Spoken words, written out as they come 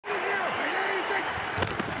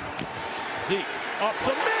Zeke up the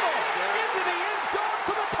middle, into the end zone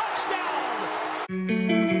for the touchdown.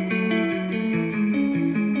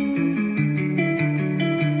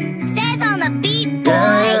 Says on the beat,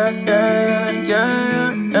 boy.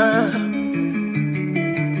 Yeah.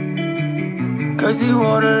 Cause he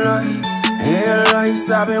wanna light.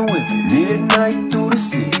 Headlights, I've been whipping midnight through the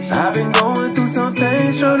city. I've been going through some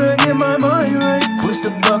things, tryna get my mind right. Push the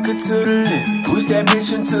bucket to the limit, push that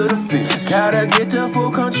bitch into the fence. Gotta get the full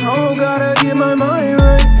control, gotta get my mind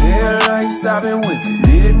right. Headlights, I've been whipping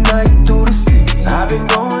midnight through the city. I've been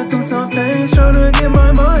going through some things, tryna get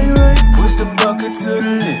my mind right. Push the bucket to the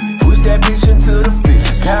limit, push that bitch into the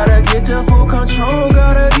fence. Gotta get the full control,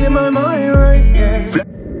 gotta get my mind right, yeah.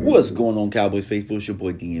 What's going on, Cowboy Faithful? It's your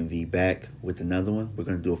boy DMV back with another one. We're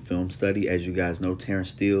going to do a film study. As you guys know, Terrence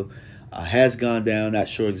Steele has gone down. Not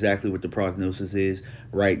sure exactly what the prognosis is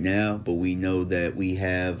right now, but we know that we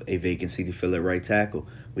have a vacancy to fill at right tackle.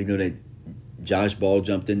 We know that Josh Ball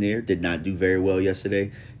jumped in there, did not do very well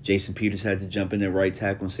yesterday. Jason Peters had to jump in at right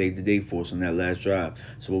tackle and save the day for us on that last drive.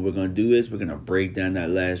 So what we're going to do is we're going to break down that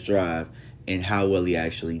last drive and how well he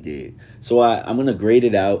actually did. So I'm going to grade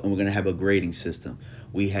it out, and we're going to have a grading system.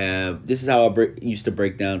 This is how I used to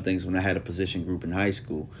break down things when I had a position group in high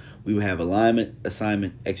school. We would have alignment,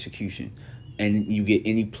 assignment, execution, and you get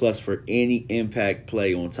any plus for any impact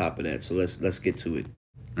play on top of that. So let's get to it.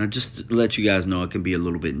 Now, just to let you guys know, it can be a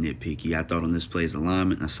little bit nitpicky. I thought on this play's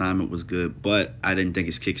alignment and assignment was good, but I didn't think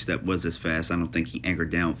his kick step was as fast. I don't think he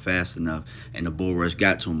anchored down fast enough, and the bull rush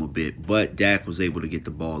got to him a bit. But Dak was able to get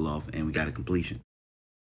the ball off, and we got a completion.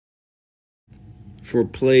 For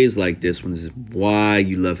plays like this one, this is why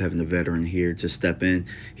you love having a veteran here to step in.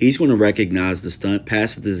 He's going to recognize the stunt,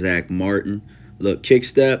 pass it to Zach Martin. Look, kick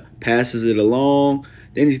step, passes it along.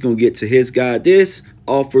 Then he's going to get to his guy. This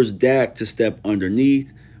offers Dak to step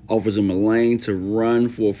underneath, offers him a lane to run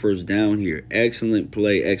for a first down here. Excellent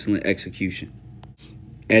play, excellent execution.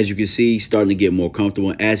 As you can see, he's starting to get more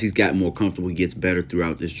comfortable. As he's gotten more comfortable, he gets better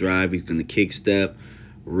throughout this drive. He's going to kick step,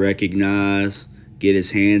 recognize, get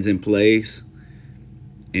his hands in place,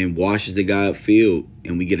 and washes the guy upfield,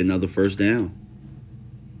 and we get another first down.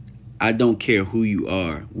 I don't care who you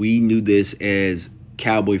are. We knew this as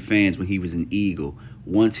Cowboy fans when he was an Eagle.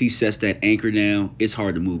 Once he sets that anchor down, it's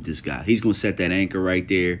hard to move this guy. He's going to set that anchor right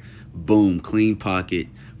there. Boom, clean pocket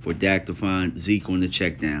for Dak to find Zeke on the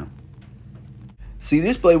check down. See,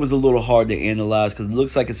 this play was a little hard to analyze because it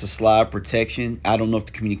looks like it's a slide protection. I don't know if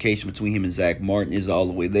the communication between him and Zach Martin is all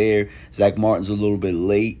the way there. Zach Martin's a little bit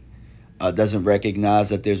late. Doesn't recognize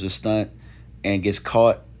that there's a stunt and gets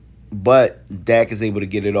caught. But Dak is able to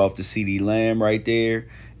get it off to CeeDee Lamb right there.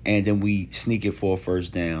 And then we sneak it for a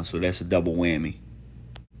first down. So that's a double whammy.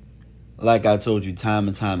 Like I told you time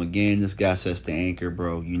and time again, this guy sets the anchor,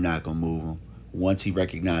 bro. You're not going to move him. Once he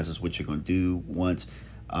recognizes what you're going to do, once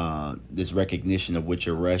this recognition of what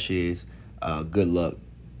your rush is, good luck.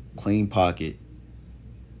 Clean pocket,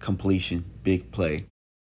 completion, big play.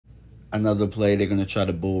 Another play, they're going to try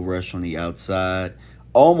to bull rush on the outside.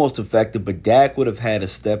 Almost effective, but Dak would have had a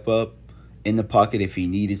step up in the pocket if he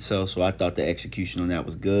needed so. So I thought the execution on that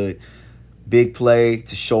was good. Big play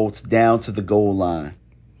to Schultz down to the goal line.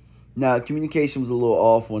 Now, communication was a little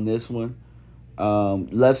off on this one.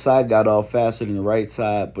 Left side got off faster than the right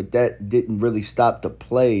side, but that didn't really stop the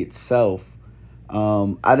play itself.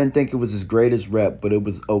 I didn't think it was as great as rep, but it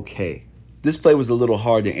was okay. This play was a little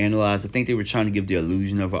hard to analyze. I think they were trying to give the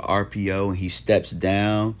illusion of an RPO, and he steps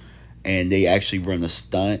down, and they actually run a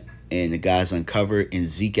stunt, and the guy's uncovered, and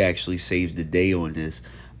Zeke actually saves the day on this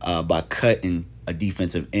by cutting a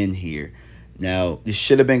defensive end here. Now, this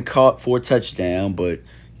should have been caught for a touchdown, but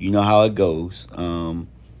you know how it goes.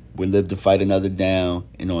 We live to fight another down,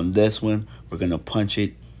 and on this one, we're going to punch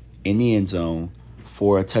it in the end zone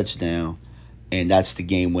for a touchdown, and that's the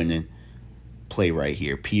game-winning play right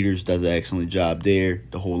here. Peters does an excellent job there.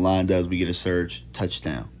 The whole line does. We get a surge,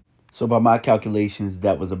 touchdown. So by my calculations,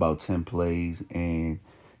 that was about 10 plays, and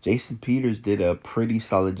Jason Peters did a pretty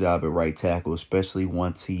solid job at right tackle, especially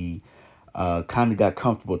once he kind of got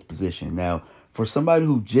comfortable with the position. Now, for somebody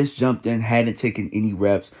who just jumped in, hadn't taken any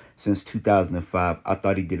reps since 2005, I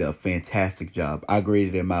thought he did a fantastic job. I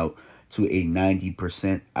graded him out to a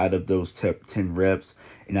 90% out of those 10 reps,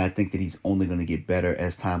 and I think that he's only going to get better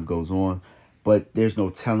as time goes on. But there's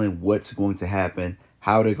no telling what's going to happen,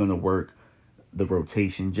 how they're going to work the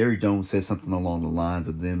rotation. Jerry Jones said something along the lines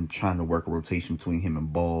of them trying to work a rotation between him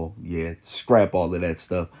and Ball. Yeah, scrap all of that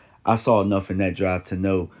stuff. I saw enough in that drive to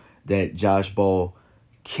know that Josh Ball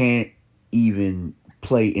can't even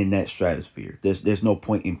play in that stratosphere. There's no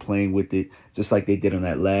point in playing with it, just like they did on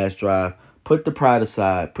that last drive. Put the pride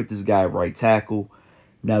aside. Put this guy at right tackle.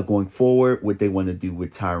 Now, going forward, what they want to do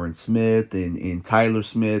with Tyron Smith and Tyler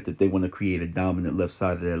Smith, if they want to create a dominant left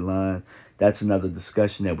side of their line, that's another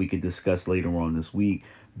discussion that we could discuss later on this week.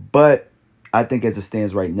 But I think as it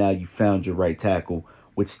stands right now, you found your right tackle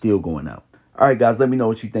with Steele going out. All right, guys, let me know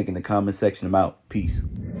what you think in the comment section. I'm out. Peace.